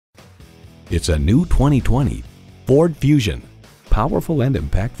It's a new 2020 Ford Fusion. Powerful and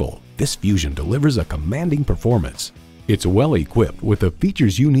impactful, this Fusion delivers a commanding performance. It's well equipped with the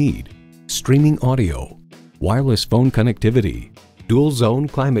features you need: streaming audio, wireless phone connectivity, dual zone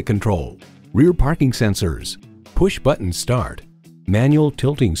climate control, rear parking sensors, push button start, manual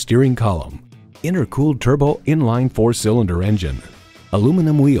tilting steering column, intercooled turbo inline 4-cylinder engine,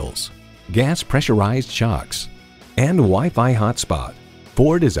 aluminum wheels, gas pressurized shocks, and Wi-Fi hotspot.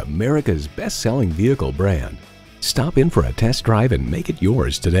 Ford is America's best-selling vehicle brand. Stop in for a test drive and make it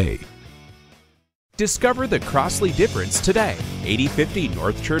yours today. Discover the Crossley difference today. 8050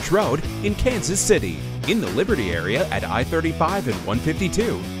 North Church Road in Kansas City. In the Liberty area at I-35 and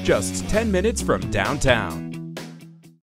 152, just 10 minutes from downtown.